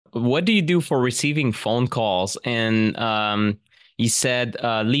what do you do for receiving phone calls? And he said,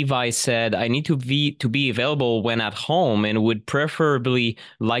 Levi said, I need to be available when at home and would preferably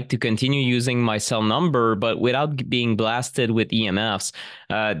like to continue using my cell number, but without being blasted with EMFs.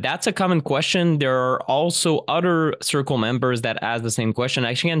 That's a common question. There are also other circle members that ask the same question.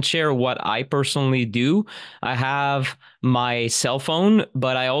 I can share what I personally do. I have my cell phone,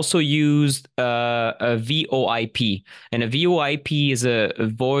 but I also used a VoIP, and a VoIP is a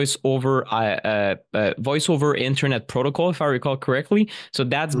voice over internet protocol, if I recall correctly. So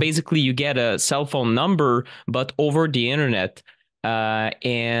that's basically you get a cell phone number, but over the internet.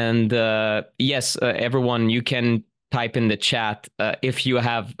 And yes, everyone, you can type in the chat if you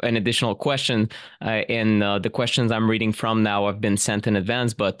have an additional question. And the questions I'm reading from now have been sent in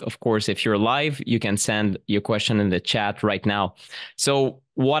advance. But of course, if you're live, you can send your question in the chat right now. So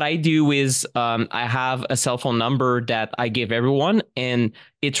what I do is I have a cell phone number that I give everyone, and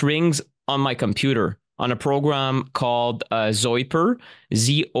it rings on my computer on a program called Zoiper,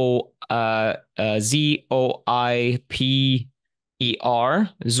 ZOIP.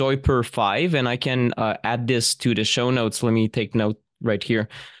 Zoiper 5, and I can add this to the show notes. Let me take note right here.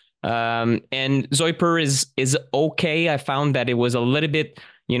 And Zoiper is okay. I found that it was a little bit,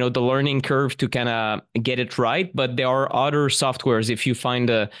 the learning curve to kind of get it right, but there are other softwares. If you find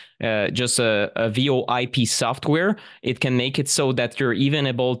just a VoIP software, it can make it so that you're even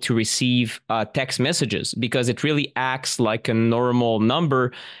able to receive text messages, because it really acts like a normal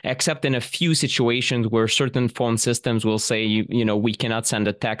number, except in a few situations where certain phone systems will say, we cannot send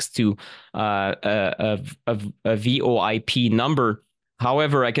a text to a VoIP number.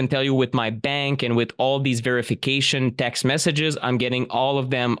 However, I can tell you with my bank and with all these verification text messages, I'm getting all of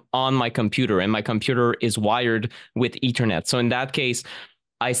them on my computer, and my computer is wired with Ethernet. So in that case,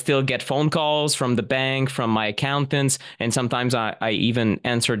 I still get phone calls from the bank, from my accountants, and sometimes I even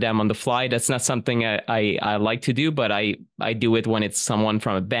answer them on the fly. That's not something I like to do, but I do it when it's someone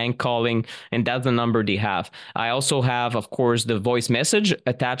from a bank calling, and that's the number they have. I also have, of course, the voice message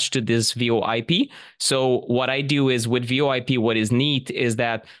attached to this VoIP. So what I do is with VoIP, what is neat is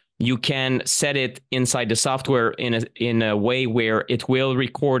that you can set it inside the software in a way where it will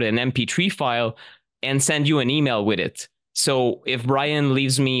record an MP3 file and send you an email with it. So if Brian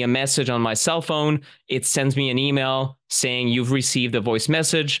leaves me a message on my cell phone, it sends me an email saying you've received a voice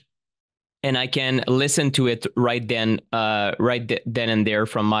message, and I can listen to it right then and there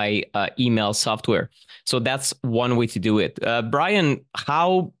from my email software. So that's one way to do it. Brian,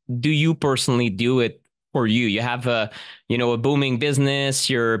 how do you personally do it for you? You have a booming business.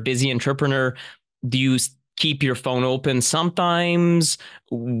 You're a busy entrepreneur. Do you keep your phone open sometimes?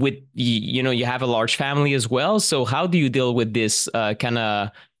 With you have a large family as well, so how do you deal with this kind of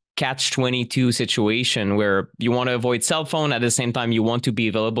catch-22 situation where you want to avoid cell phone, at the same time you want to be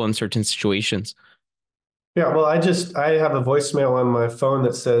available in certain situations? Yeah, well, I have a voicemail on my phone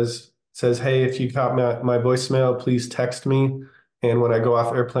that says, "Hey, if you got my voicemail, please text me, and when I go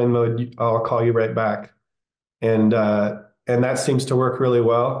off airplane mode, I'll call you right back." And that seems to work really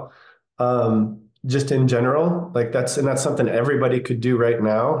well. Just in general, like that's something everybody could do right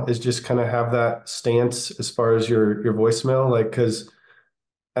now, is just kind of have that stance as far as your voicemail, like, because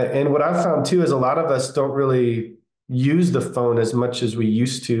and what I've found too is a lot of us don't really use the phone as much as we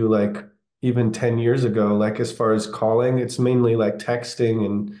used to, like even 10 years ago. Like as far as calling, it's mainly like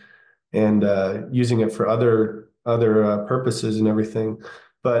texting and using it for other purposes and everything.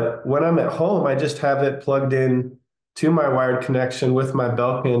 But when I'm at home, I just have it plugged in to my wired connection with my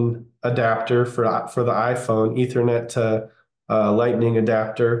Belkin adapter for the iPhone, Ethernet to Lightning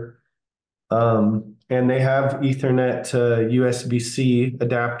adapter. And they have Ethernet to USB-C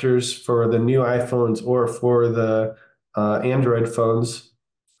adapters for the new iPhones or for the Android phones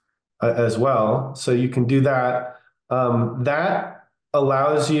as well. So you can do that. That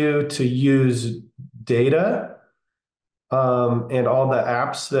allows you to use data and all the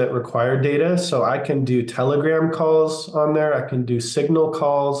apps that require data. So I can do Telegram calls on there. I can do Signal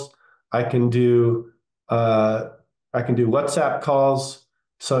calls. I can do uh, I can do WhatsApp calls.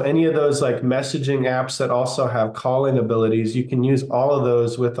 So any of those like messaging apps that also have calling abilities, you can use all of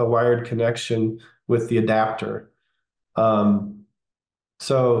those with a wired connection with the adapter. Um,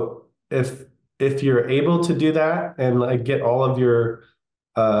 so if you're able to do that and like get all of your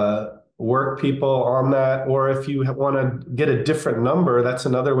work people on that, or if you want to get a different number, that's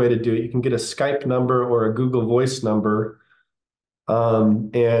another way to do it. You can get a Skype number or a Google Voice number,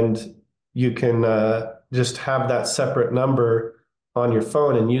 and you can just have that separate number on your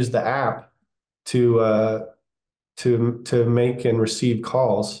phone and use the app to to make and receive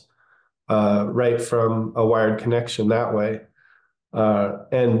calls right from a wired connection that way.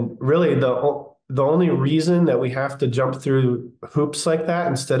 And really the only reason that we have to jump through hoops like that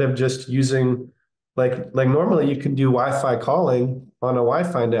instead of just using like normally you can do Wi-Fi calling on a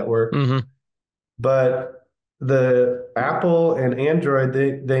Wi-Fi network, but the Apple and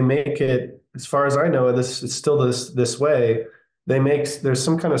Android, they make it, as far as I know, this it's still this way. There's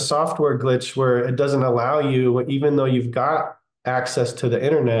some kind of software glitch where it doesn't allow you, even though you've got access to the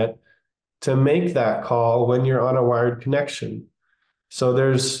internet, to make that call when you're on a wired connection. So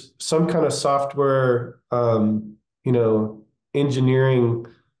there's some kind of software, you know, engineering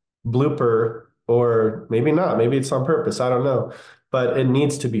blooper, or maybe not, maybe it's on purpose, I don't know, but it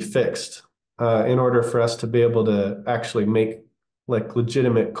needs to be fixed in order for us to be able to actually make like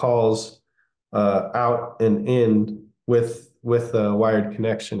legitimate calls out and in with a wired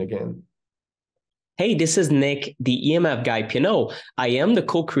connection again. Hey, this is Nick, the EMF guy Pinot. I am the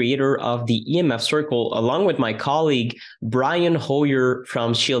co-creator of the EMF Circle along with my colleague, Brian Hoyer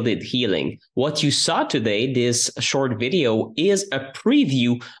from Shielded Healing. What you saw today, this short video, is a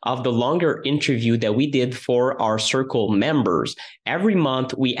preview of the longer interview that we did for our Circle members. Every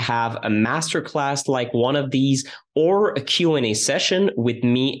month, we have a masterclass like one of these, or a Q&A session with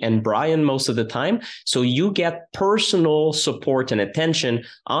me and Brian most of the time. So you get personal support and attention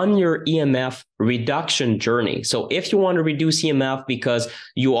on your EMF reduction journey. So if you want to reduce EMF because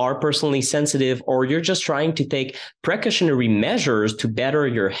you are personally sensitive, or you're just trying to take precautionary measures to better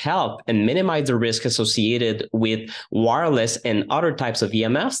your health and minimize the risk associated with wireless and other types of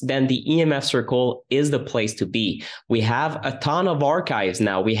EMFs, then the EMF Circle is the place to be. We have a ton of archives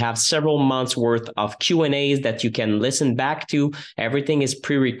now. We have several months worth of Q&As that you can listen back to. Everything is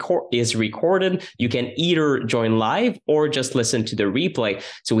recorded. You can either join live or just listen to the replay.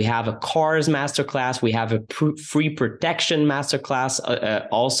 So we have a CARS masterclass. We have a free protection masterclass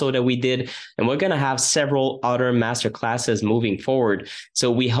also that we did. And we're going to have several other masterclasses moving forward.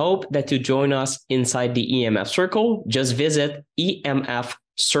 So we hope that you join us inside the EMF Circle. Just visit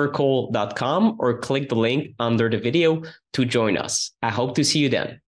emfcircle.com or click the link under the video to join us. I hope to see you then.